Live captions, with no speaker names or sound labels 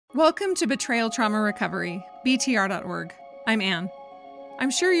Welcome to Betrayal Trauma Recovery, BTR.org. I'm Anne. I'm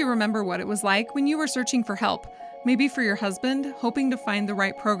sure you remember what it was like when you were searching for help, maybe for your husband, hoping to find the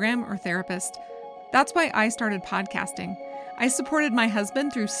right program or therapist. That's why I started podcasting. I supported my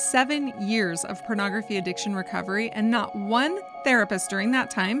husband through 7 years of pornography addiction recovery, and not one therapist during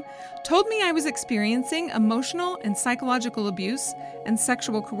that time told me I was experiencing emotional and psychological abuse and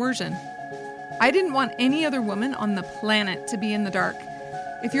sexual coercion. I didn't want any other woman on the planet to be in the dark.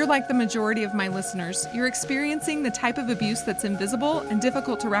 If you're like the majority of my listeners, you're experiencing the type of abuse that's invisible and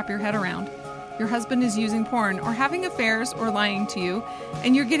difficult to wrap your head around. Your husband is using porn or having affairs or lying to you,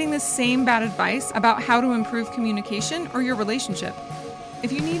 and you're getting the same bad advice about how to improve communication or your relationship.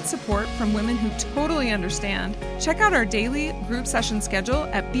 If you need support from women who totally understand, check out our daily group session schedule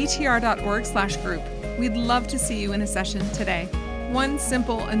at btr.org/group. We'd love to see you in a session today. One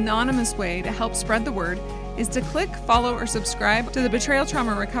simple, anonymous way to help spread the word is to click, follow, or subscribe to the Betrayal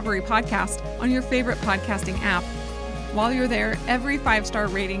Trauma Recovery podcast on your favorite podcasting app. While you're there, every 5-star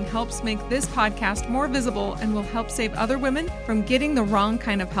rating helps make this podcast more visible and will help save other women from getting the wrong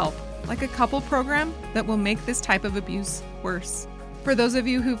kind of help, like a couple program that will make this type of abuse worse. For those of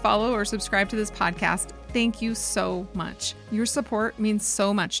you who follow or subscribe to this podcast, thank you so much. Your support means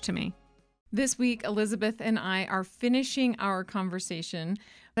so much to me. This week, Elizabeth and I are finishing our conversation.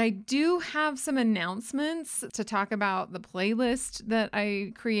 I do have some announcements to talk about the playlist that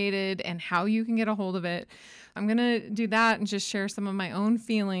I created and how you can get a hold of it. I'm going to do that and just share some of my own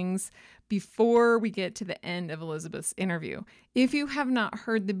feelings before we get to the end of Elizabeth's interview. If you have not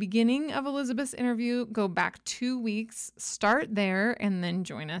heard the beginning of Elizabeth's interview, go back 2 weeks, start there, and then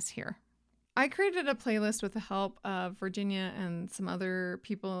join us here. I created a playlist with the help of Virginia and some other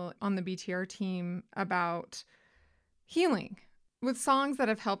people on the BTR team about healing with songs that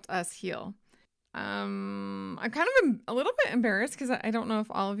have helped us heal. I'm kind of a little bit embarrassed because I don't know if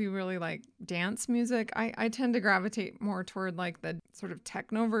all of you really like dance music. I tend to gravitate more toward like the sort of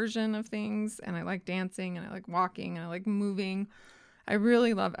techno version of things, and I like dancing and I like walking and I like moving. I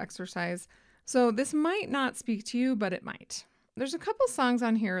really love exercise. So this might not speak to you, but it might. There's a couple songs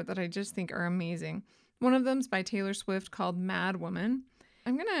on here that I just think are amazing. One of them's by Taylor Swift called Mad Woman.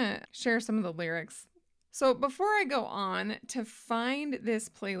 I'm going to share some of the lyrics. So before I go on, to find this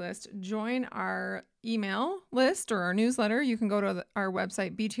playlist, join our email list or our newsletter. You can go to our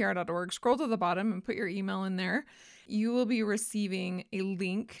website, btr.org, scroll to the bottom and put your email in there. You will be receiving a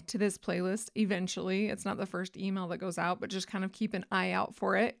link to this playlist eventually. It's not the first email that goes out, but just kind of keep an eye out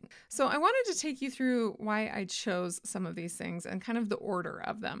for it. So I wanted to take you through why I chose some of these things and kind of the order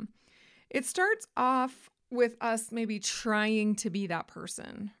of them. It starts off with us maybe trying to be that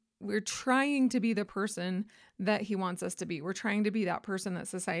person. We're trying to be the person that he wants us to be. We're trying to be that person that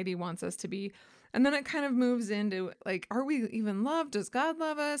society wants us to be. And then it kind of moves into like, are we even loved? Does God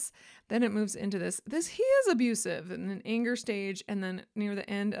love us? Then it moves into this he is abusive and an anger stage. And then near the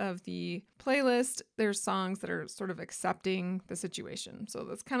end of the playlist, there's songs that are sort of accepting the situation. So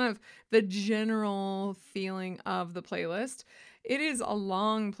that's kind of the general feeling of the playlist. It is a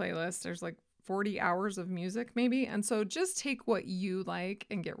long playlist. There's like 40 hours of music maybe. And so just take what you like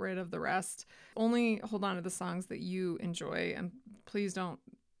and get rid of the rest. Only hold on to the songs that you enjoy, and please don't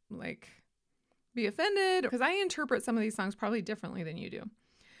be offended, because I interpret some of these songs probably differently than you do.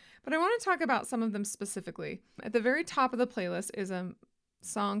 But I want to talk about some of them specifically. At the very top of the playlist is a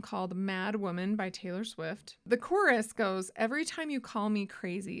song called Mad Woman by Taylor Swift. The chorus goes, "Every time you call me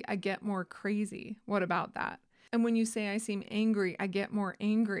crazy, I get more crazy. What about that? And when you say I seem angry, I get more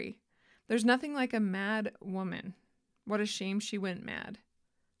angry. There's nothing like a mad woman. What a shame she went mad.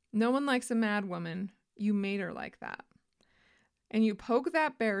 No one likes a mad woman. You made her like that. And you poke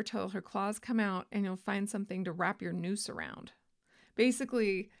that bear till her claws come out, and you'll find something to wrap your noose around."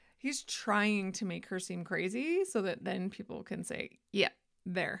 Basically, he's trying to make her seem crazy so that then people can say, yeah,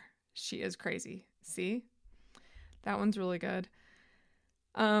 there, she is crazy. See? That one's really good.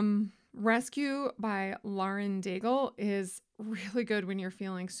 Rescue by Lauren Daigle is really good when you're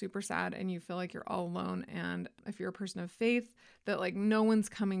feeling super sad and you feel like you're all alone. And if you're a person of faith, that like no one's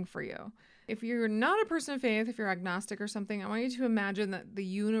coming for you. If you're not a person of faith, if you're agnostic or something, I want you to imagine that the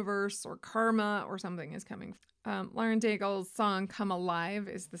universe or karma or something is coming. Lauren Daigle's song Come Alive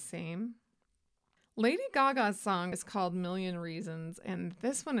is the same. Lady Gaga's song is called Million Reasons. And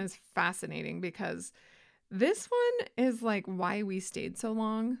this one is fascinating because this one is like why we stayed so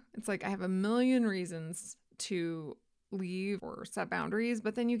long. It's like I have a million reasons to leave or set boundaries,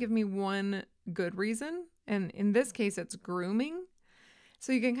 but then you give me one good reason. And in this case, it's grooming.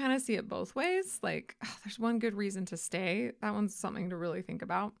 So you can kind of see it both ways. Like, there's one good reason to stay. That one's something to really think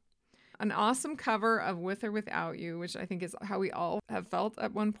about. An awesome cover of With or Without You, which I think is how we all have felt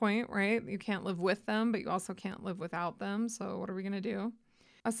at one point, right? You can't live with them, but you also can't live without them. So what are we going to do?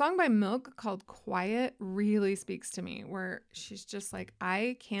 A song by Milk called Quiet really speaks to me, where she's just like,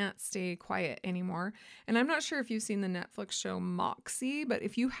 I can't stay quiet anymore. And I'm not sure if you've seen the Netflix show Moxie, but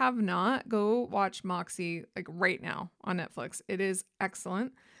if you have not, go watch Moxie like right now on Netflix. It is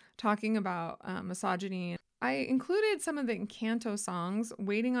excellent, talking about misogyny. I included some of the Encanto songs,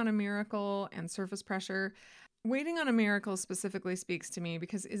 Waiting on a Miracle and Surface Pressure. Waiting on a Miracle specifically speaks to me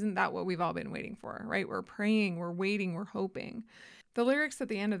because isn't that what we've all been waiting for, right? We're praying, we're waiting, we're hoping. The lyrics at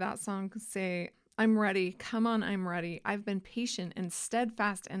the end of that song say, I'm ready, come on, I'm ready. I've been patient and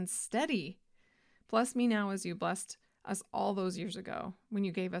steadfast and steady. Bless me now as you blessed us all those years ago when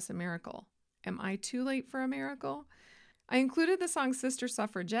you gave us a miracle. Am I too late for a miracle? I included the song Sister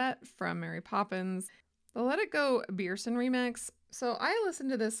Suffragette from Mary Poppins. The Let It Go Beerson remix. So I listened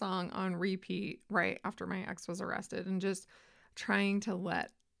to this song on repeat right after my ex was arrested and just trying to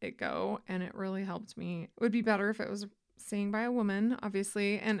let it go. And it really helped me. It would be better if it was sang by a woman,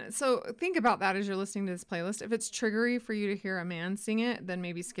 obviously. And so think about that as you're listening to this playlist. If it's triggery for you to hear a man sing it, then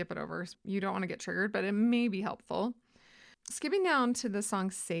maybe skip it over. You don't want to get triggered, but it may be helpful. Skipping down to the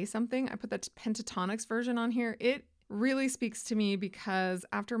song Say Something, I put the Pentatonix version on here. It really speaks to me because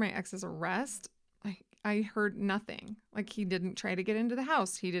after my ex's arrest, I heard nothing. Like he didn't try to get into the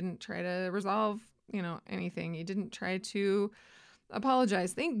house. He didn't try to resolve, anything. He didn't try to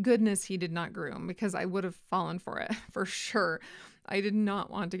apologize. Thank goodness he did not groom because I would have fallen for it for sure. I did not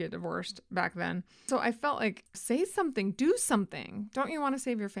want to get divorced back then. So I felt like, say something, do something. Don't you want to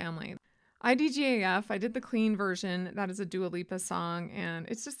save your family? IDGAF, I did the clean version. That is a Dua Lipa song, and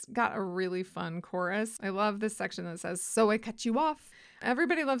it's just got a really fun chorus. I love this section that says, so I cut you off.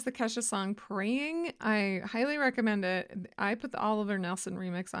 Everybody loves the Kesha song, Praying. I highly recommend it. I put the Oliver Nelson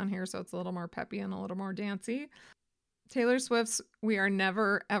remix on here, so it's a little more peppy and a little more dancey. Taylor Swift's We Are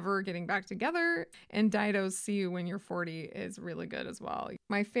Never Ever Getting Back Together, and Dido's See You When You're 40 is really good as well.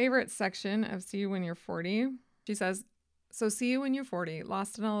 My favorite section of See You When You're 40, she says, so see you when you're 40,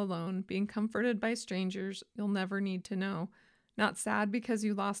 lost and all alone, being comforted by strangers you'll never need to know. Not sad because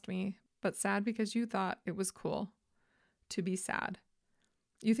you lost me, but sad because you thought it was cool to be sad.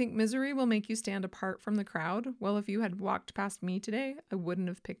 You think misery will make you stand apart from the crowd? Well, if you had walked past me today, I wouldn't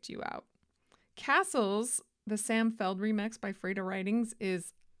have picked you out. Castles, the Sam Feld remix by Freda Writings,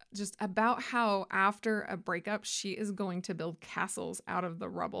 is just about how after a breakup, she is going to build castles out of the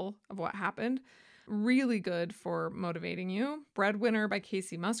rubble of what happened. Really good for motivating you. Breadwinner by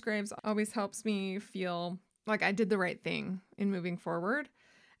Casey Musgraves always helps me feel like I did the right thing in moving forward.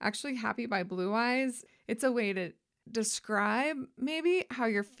 Actually, Happy by Blue Eyes, it's a way to describe maybe how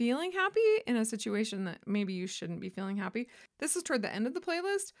you're feeling happy in a situation that maybe you shouldn't be feeling happy. This is toward the end of the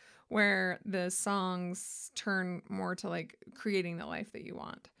playlist where the songs turn more to like creating the life that you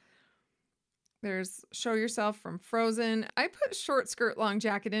want. There's Show Yourself from Frozen. I put Short Skirt Long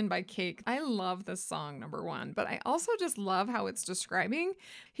Jacket in by Cake. I love this song, number one, but I also just love how it's describing.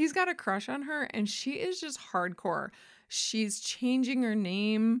 He's got a crush on her and she is just hardcore. She's changing her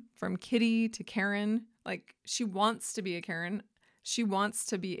name from Kitty to Karen. Like she wants to be a Karen. She wants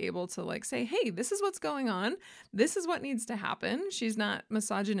to be able to like say, hey, this is what's going on. This is what needs to happen. She's not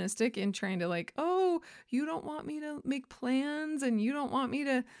misogynistic in trying to like, oh, you don't want me to make plans and you don't want me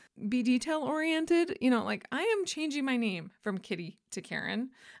to be detail oriented. Like I am changing my name from Kitty to Karen.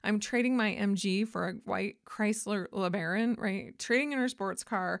 I'm trading my MG for a white Chrysler LeBaron, right? Trading in her sports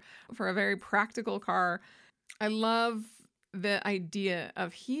car for a very practical car. I love the idea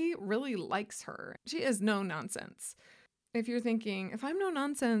of he really likes her. She is no nonsense. If you're thinking, if I'm no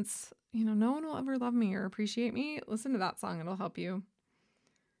nonsense, no one will ever love me or appreciate me, listen to that song. It'll help you.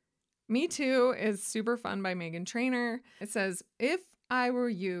 Me Too is super fun by Meghan Trainor. It says, if I were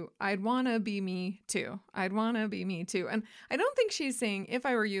you, I'd want to be me too. I'd want to be me too. And I don't think she's saying, if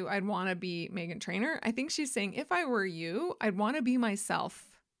I were you, I'd want to be Meghan Trainor. I think she's saying, if I were you, I'd want to be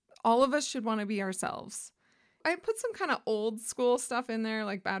myself. All of us should want to be ourselves. I put some kind of old school stuff in there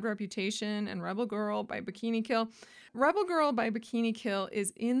like Bad Reputation and Rebel Girl by Bikini Kill. Rebel Girl by Bikini Kill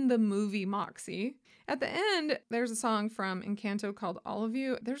is in the movie Moxie. At the end, there's a song from Encanto called All of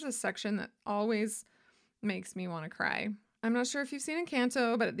You. There's a section that always makes me want to cry. I'm not sure if you've seen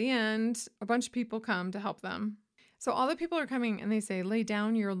Encanto, but at the end, a bunch of people come to help them. So all the people are coming and they say, lay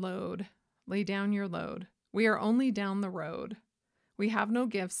down your load. Lay down your load. We are only down the road. We have no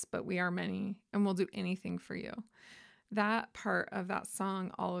gifts, but we are many, and we'll do anything for you. That part of that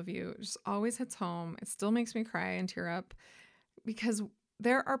song, All of You, just always hits home. It still makes me cry and tear up because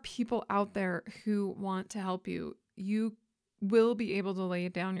there are people out there who want to help you. You will be able to lay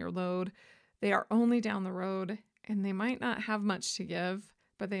down your load. They are only down the road and they might not have much to give,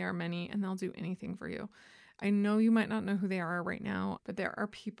 but they are many and they'll do anything for you. I know you might not know who they are right now, but there are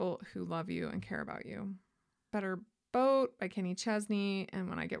people who love you and care about you. Better Boat by Kenny Chesney and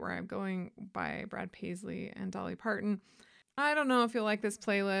When I Get Where I'm Going by Brad Paisley and Dolly Parton. I don't know if you'll like this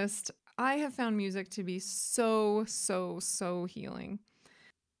playlist. I have found music to be so healing.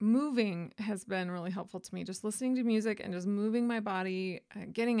 Moving has been really helpful to me. Just listening to music and just moving my body,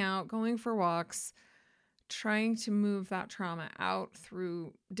 getting out, going for walks, trying to move that trauma out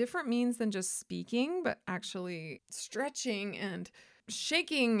through different means than just speaking, but actually stretching and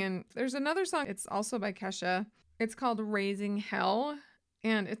shaking. And there's another song, it's also by Kesha. It's called Raising Hell,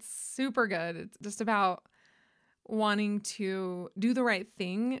 and it's super good. It's just about wanting to do the right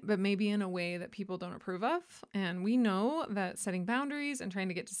thing, but maybe in a way that people don't approve of. And we know that setting boundaries and trying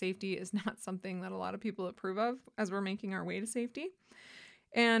to get to safety is not something that a lot of people approve of as we're making our way to safety.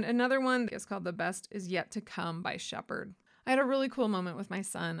 And another one is called The Best Is Yet to Come by Shepherd. I had a really cool moment with my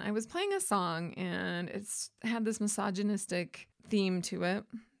son. I was playing a song and it's had this misogynistic theme to it,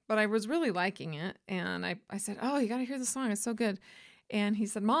 but I was really liking it. And I said, oh, you got to hear the song. It's so good. And he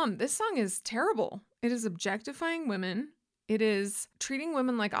said, Mom, this song is terrible. It is objectifying women. It is treating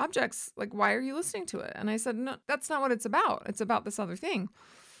women like objects. Like, why are you listening to it? And I said, no, that's not what it's about. It's about this other thing.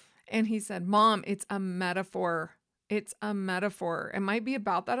 And he said, Mom, it's a metaphor. It's a metaphor. It might be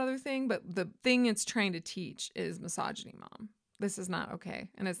about that other thing, but the thing it's trying to teach is misogyny, Mom. This is not okay,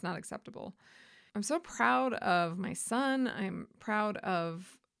 and it's not acceptable. I'm so proud of my son. I'm proud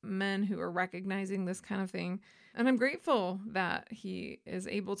of men who are recognizing this kind of thing. And I'm grateful that he is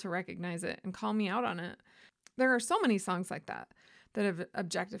able to recognize it and call me out on it. There are so many songs like that have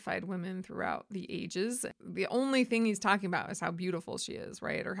objectified women throughout the ages. The only thing he's talking about is how beautiful she is,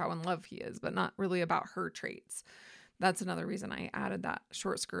 right? Or how in love he is, but not really about her traits. That's another reason I added that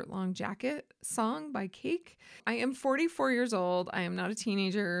Short Skirt Long Jacket song by Cake. I am 44 years old. I am not a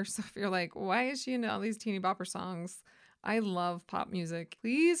teenager. So if you're like, why is she into all these teeny bopper songs? I love pop music.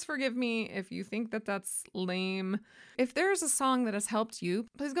 Please forgive me if you think that that's lame. If there's a song that has helped you,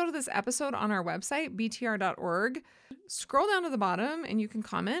 please go to this episode on our website, btr.org. Scroll down to the bottom and you can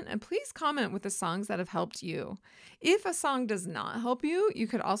comment, and please comment with the songs that have helped you. If a song does not help you, you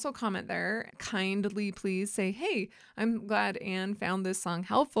could also comment there. Kindly please say, hey, I'm glad Anne found this song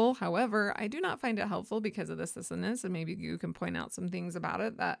helpful. However, I do not find it helpful because of this, and this, and maybe you can point out some things about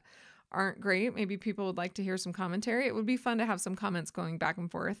it that aren't great. Maybe people would like to hear some commentary. It would be fun to have some comments going back and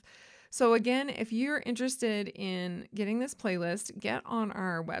forth. So again, if you're interested in getting this playlist, get on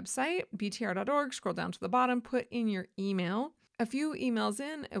our website, btr.org, scroll down to the bottom, put in your email. A few emails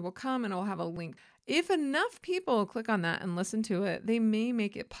in, it will come and it will have a link. If enough people click on that and listen to it, they may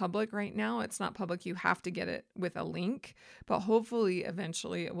make it public. Right now, it's not public. You have to get it with a link, but hopefully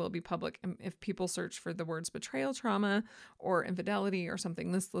eventually it will be public. And if people search for the words betrayal trauma or infidelity or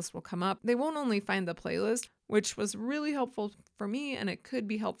something, this list will come up. They won't only find the playlist, which was really helpful for me, and it could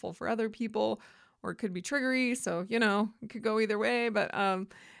be helpful for other people, or it could be triggery. So, it could go either way, but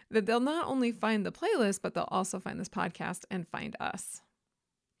that they'll not only find the playlist, but they'll also find this podcast and find us.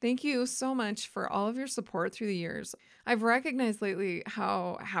 Thank you so much for all of your support through the years. I've recognized lately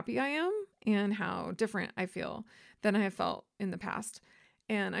how happy I am and how different I feel than I have felt in the past.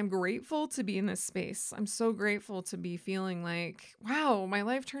 And I'm grateful to be in this space. I'm so grateful to be feeling like, wow, my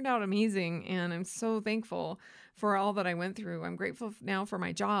life turned out amazing. And I'm so thankful for all that I went through. I'm grateful now for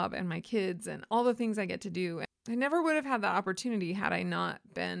my job and my kids and all the things I get to do. I never would have had that opportunity had I not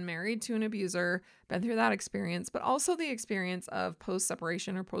been married to an abuser, been through that experience, but also the experience of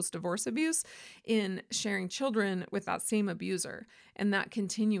post-separation or post-divorce abuse in sharing children with that same abuser and that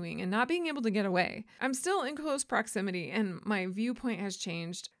continuing and not being able to get away. I'm still in close proximity and my viewpoint has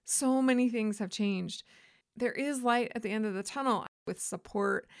changed. So many things have changed. There is light at the end of the tunnel. With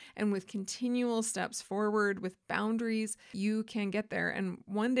support and with continual steps forward, with boundaries, you can get there. And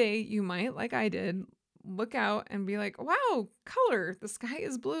one day you might, like I did, look out and be like, wow, color, the sky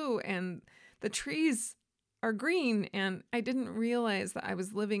is blue and the trees are green. And I didn't realize that I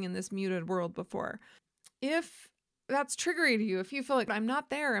was living in this muted world before. If that's triggering to you, if you feel like I'm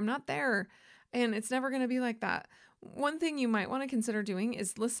not there, and it's never going to be like that, one thing you might want to consider doing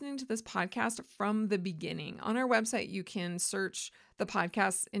is listening to this podcast from the beginning. On our website, you can search the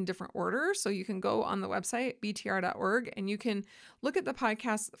podcasts in different order. So you can go on the website, btr.org, and you can look at the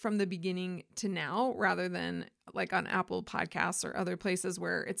podcast from the beginning to now rather than like on Apple Podcasts or other places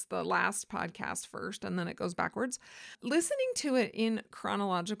where it's the last podcast first and then it goes backwards. Listening to it in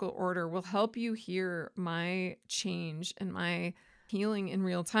chronological order will help you hear my change and my healing in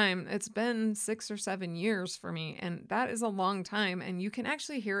real time. It's been 6 or 7 years for me, and that is a long time, and you can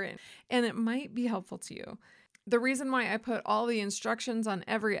actually hear it, and it might be helpful to you. The reason why I put all the instructions on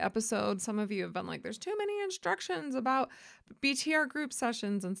every episode, some of you have been like, there's too many instructions about BTR group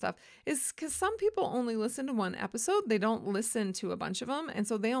sessions and stuff, is because some people only listen to one episode. They don't listen to a bunch of them. And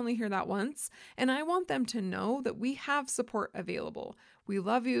so they only hear that once. And I want them to know that we have support available. We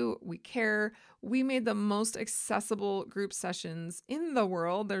love you. We care. We made the most accessible group sessions in the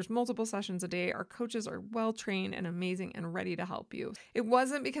world. There's multiple sessions a day. Our coaches are well trained and amazing and ready to help you. It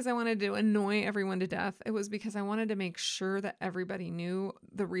wasn't because I wanted to annoy everyone to death. It was because I wanted to make sure that everybody knew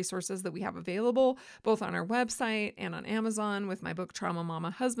the resources that we have available, both on our website and on Amazon with my book, Trauma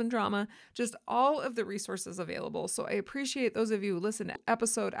Mama, Husband Drama, just all of the resources available. So I appreciate those of you who listen to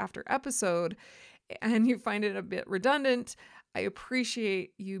episode after episode and you find it a bit redundant. I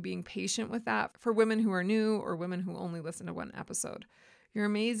appreciate you being patient with that for women who are new or women who only listen to one episode. You're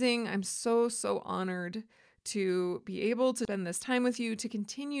amazing. I'm so, so honored to be able to spend this time with you, to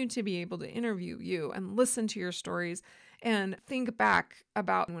continue to be able to interview you and listen to your stories and think back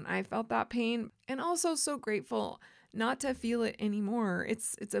about when I felt that pain. And also so grateful not to feel it anymore.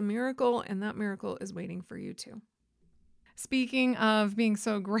 It's a miracle, and that miracle is waiting for you too. Speaking of being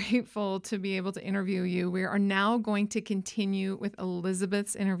so grateful to be able to interview you, we are now going to continue with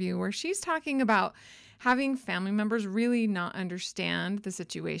Elizabeth's interview where she's talking about having family members really not understand the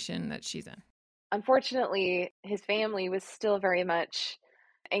situation that she's in. Unfortunately, his family was still very much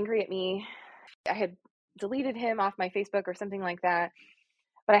angry at me. I had deleted him off my Facebook or something like that,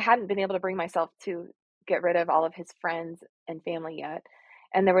 but I hadn't been able to bring myself to get rid of all of his friends and family yet.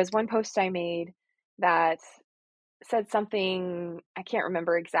 And there was one post I made that said something, I can't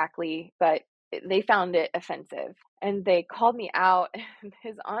remember exactly, but they found it offensive and they called me out.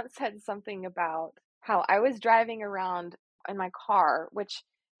 His aunt said something about how I was driving around in my car, which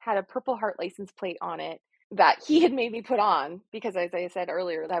had a Purple Heart license plate on it that he had made me put on because, as I said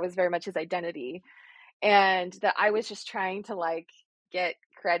earlier, that was very much his identity. And that I was just trying to like get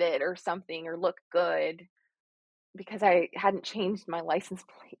credit or something or look good because I hadn't changed my license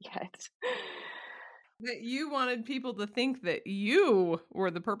plate yet. That you wanted people to think that you were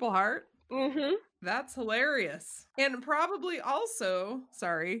the Purple Heart? Mm-hmm. That's hilarious. And probably also,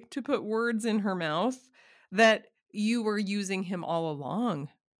 sorry, to put words in her mouth, that you were using him all along.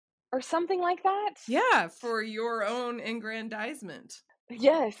 Or something like that? Yeah, for your own aggrandizement.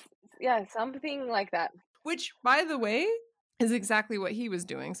 Yes. Yeah, something like that. Which, by the way, is exactly what he was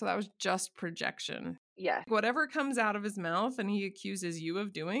doing. So that was just projection. Yeah. Whatever comes out of his mouth and he accuses you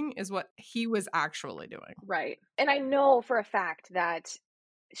of doing is what he was actually doing. Right. And I know for a fact that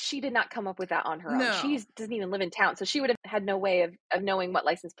she did not come up with that on her own. No. She doesn't even live in town, so she would have had no way of knowing what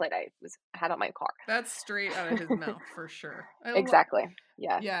license plate I had on my car. That's straight out of his mouth for sure. Exactly.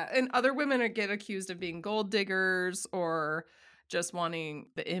 Yeah. Yeah. And other women get accused of being gold diggers or just wanting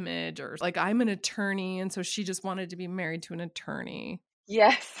the image, or like, I'm an attorney, and so she just wanted to be married to an attorney.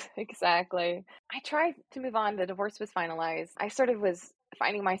 Yes, exactly. I tried to move on. The divorce was finalized. I sort of was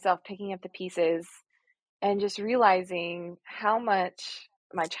finding myself picking up the pieces and just realizing how much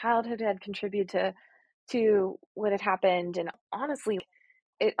my childhood had contributed to what had happened. And honestly,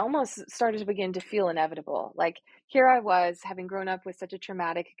 it almost started to begin to feel inevitable. Like here I was, having grown up with such a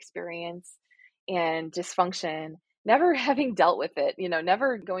traumatic experience and dysfunction, never having dealt with it,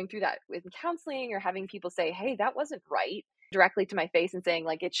 never going through that with counseling or having people say, hey, that wasn't right, directly to my face and saying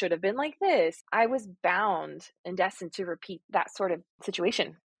like, it should have been like this. I was bound and destined to repeat that sort of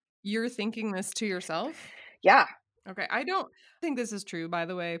situation. You're thinking this to yourself? Yeah. Okay. I don't think this is true, by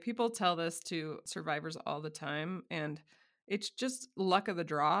the way. People tell this to survivors all the time, and it's just luck of the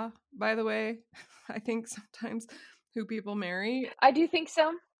draw, by the way. I think sometimes who people marry. I do think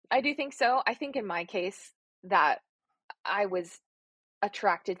so. I think in my case that I was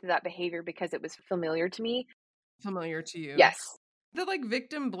attracted to that behavior because it was familiar to me. Familiar to you. Yes. The like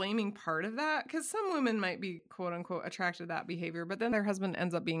victim blaming part of that, because some women might be quote unquote attracted to that behavior, but then their husband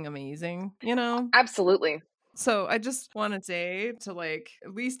ends up being amazing, Absolutely. So I just want to say to like,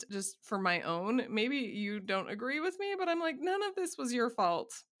 at least just for my own, maybe you don't agree with me, but I'm like, none of this was your fault.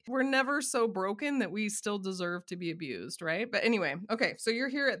 We're never so broken that we still deserve to be abused, right? But anyway, okay, so you're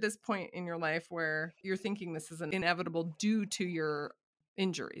here at this point in your life where you're thinking this is inevitable due to your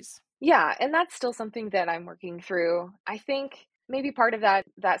injuries. Yeah, and that's still something that I'm working through. I think maybe part of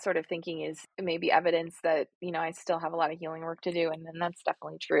that sort of thinking is maybe evidence that, I still have a lot of healing work to do, and then that's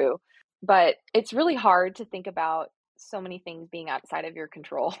definitely true. But it's really hard to think about so many things being outside of your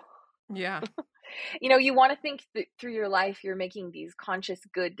control. Yeah. You want to think that through your life, you're making these conscious,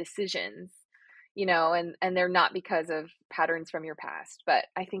 good decisions. and they're not because of patterns from your past. But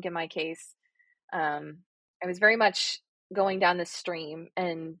I think in my case, um, I was very much going down this stream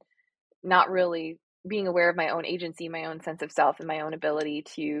and not really being aware of my own agency, my own sense of self, and my own ability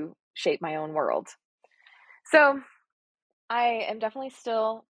to shape my own world. So I am definitely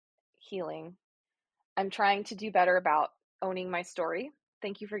still healing. I'm trying to do better about owning my story.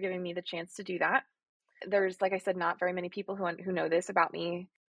 Thank you for giving me the chance to do that. There's, like I said, not very many people who know this about me.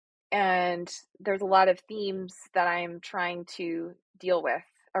 And there's a lot of themes that I'm trying to deal with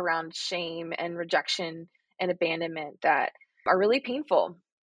around shame and rejection and abandonment that are really painful.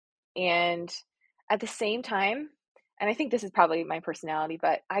 And at the same time, and I think this is probably my personality,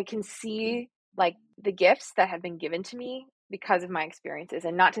 but I can see like the gifts that have been given to me because of my experiences.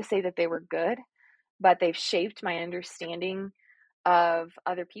 And not to say that they were good, but they've shaped my understanding of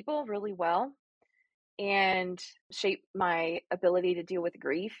other people really well and shaped my ability to deal with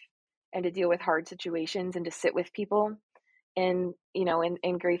grief and to deal with hard situations and to sit with people in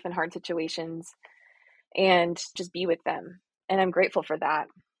grief and hard situations and just be with them. And I'm grateful for that.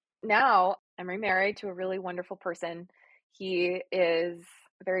 Now I'm remarried to a really wonderful person. He is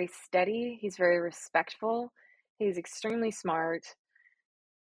very steady, he's very respectful, he's extremely smart,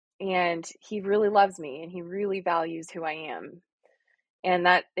 and he really loves me and he really values who I am. And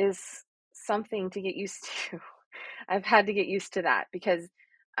that is something to get used to. I've had to get used to that because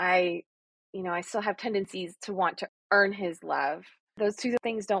I, I still have tendencies to want to earn his love. Those two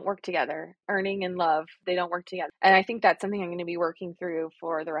things don't work together. Earning and love, they don't work together. And I think that's something I'm going to be working through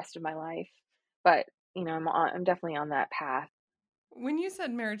for the rest of my life. But, I'm definitely on that path. When you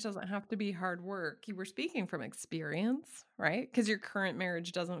said marriage doesn't have to be hard work, you were speaking from experience, right? Because your current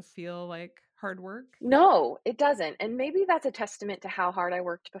marriage doesn't feel like hard work. No, it doesn't. And maybe that's a testament to how hard I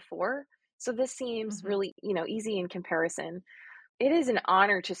worked before. So this seems Hmm. really, easy in comparison. It is an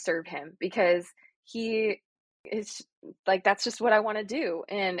honor to serve him because he is like that's just what I want to do.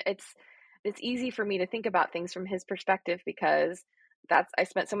 And it's easy for me to think about things from his perspective because that's I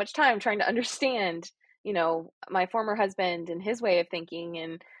spent so much time trying to understand, my former husband and his way of thinking.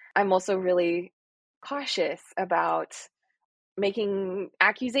 And I'm also really cautious about making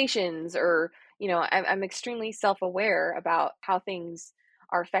accusations or I'm extremely self-aware about how things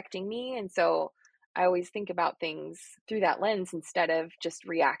are affecting me, and so I always think about things through that lens instead of just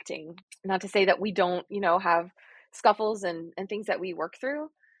reacting. Not to say that we don't have scuffles and things that we work through,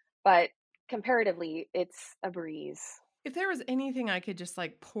 but comparatively it's a breeze. If there was anything I could just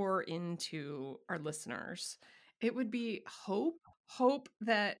like pour into our listeners, it would be hope. Hope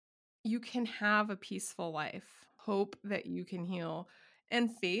that you can have a peaceful life, hope that you can heal,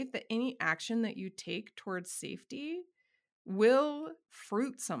 and faith that any action that you take towards safety will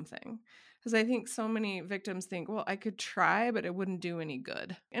fruit something. Because I think so many victims think, well, I could try, but it wouldn't do any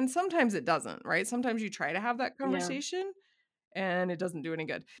good. And sometimes it doesn't, right? Sometimes you try to have that Yeah. conversation and it doesn't do any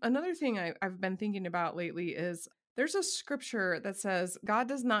good. Another thing I've been thinking about lately is there's a scripture that says God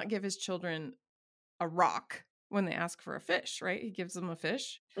does not give his children a rock when they ask for a fish, right? He gives them a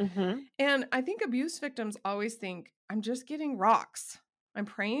fish. Mhm. And I think abuse victims always think, I'm just getting rocks. I'm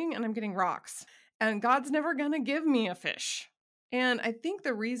praying and I'm getting rocks. And God's never going to give me a fish. And I think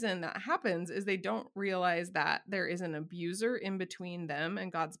the reason that happens is they don't realize that there is an abuser in between them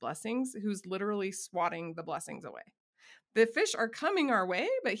and God's blessings who's literally swatting the blessings away. The fish are coming our way,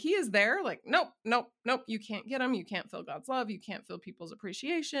 but he is there like, nope, nope, nope. You can't get them. You can't feel God's love. You can't feel people's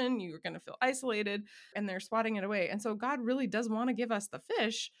appreciation. You're going to feel isolated, and they're swatting it away. And so God really does want to give us the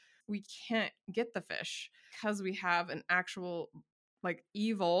fish. We can't get the fish because we have an actual like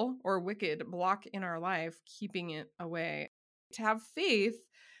evil or wicked block in our life keeping it away. To have faith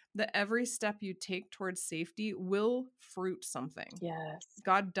that every step you take towards safety will fruit something. Yes.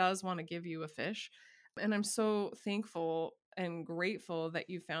 God does want to give you a fish. And I'm so thankful and grateful that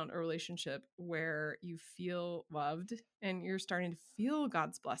you found a relationship where you feel loved and you're starting to feel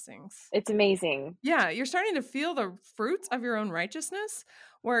God's blessings. It's amazing. Yeah, you're starting to feel the fruits of your own righteousness,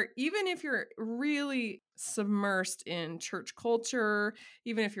 where even if you're really submersed in church culture,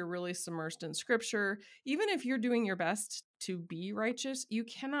 even if you're really submersed in scripture, even if you're doing your best to be righteous, you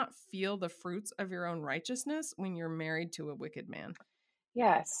cannot feel the fruits of your own righteousness when you're married to a wicked man.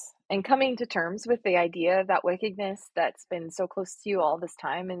 Yes. And coming to terms with the idea that wickedness that's been so close to you all this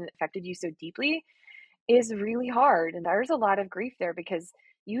time and affected you so deeply is really hard. And there's a lot of grief there because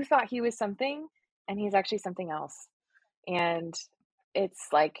you thought he was something and he's actually something else. And it's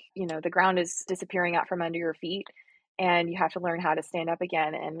like, the ground is disappearing out from under your feet and you have to learn how to stand up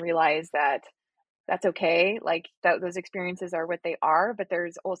again and realize that that's okay. Like that those experiences are what they are, but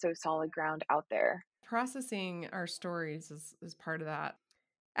there's also solid ground out there. Processing our stories is part of that.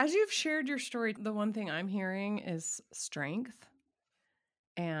 As you've shared your story, the one thing I'm hearing is strength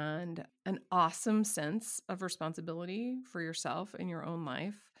and an awesome sense of responsibility for yourself in your own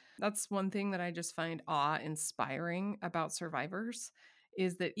life. That's one thing that I just find awe-inspiring about survivors,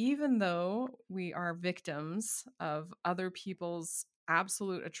 is that even though we are victims of other people's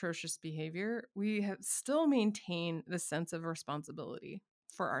absolute atrocious behavior, we have still maintain the sense of responsibility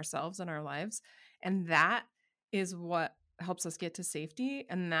for ourselves and our lives. And that is what helps us get to safety.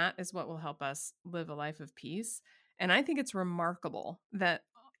 And that is what will help us live a life of peace. And I think it's remarkable that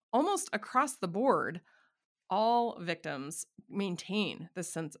almost across the board, all victims maintain the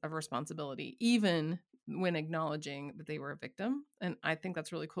sense of responsibility, even when acknowledging that they were a victim. And I think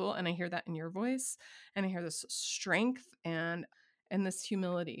that's really cool. And I hear that in your voice, and I hear this strength and this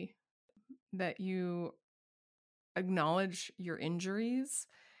humility that you acknowledge your injuries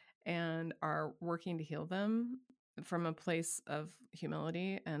and are working to heal them from a place of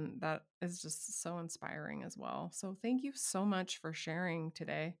humility. And that is just so inspiring as well. So thank you so much for sharing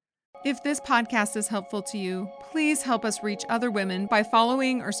today. If this podcast is helpful to you, please help us reach other women by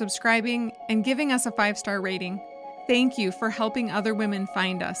following or subscribing and giving us a 5-star rating. Thank you for helping other women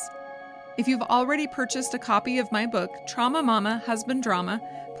find us. If you've already purchased a copy of my book, Trauma Mama, Husband Drama,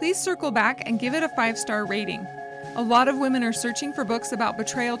 please circle back and give it a 5-star rating. A lot of women are searching for books about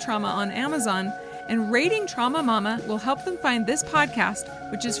betrayal trauma on Amazon, and rating Trauma Mama will help them find this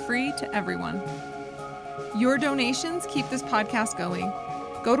podcast, which is free to everyone. Your donations keep this podcast going.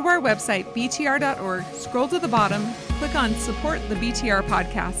 Go to our website, btr.org, scroll to the bottom, click on Support the BTR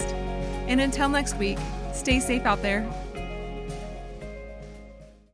Podcast. And until next week, stay safe out there.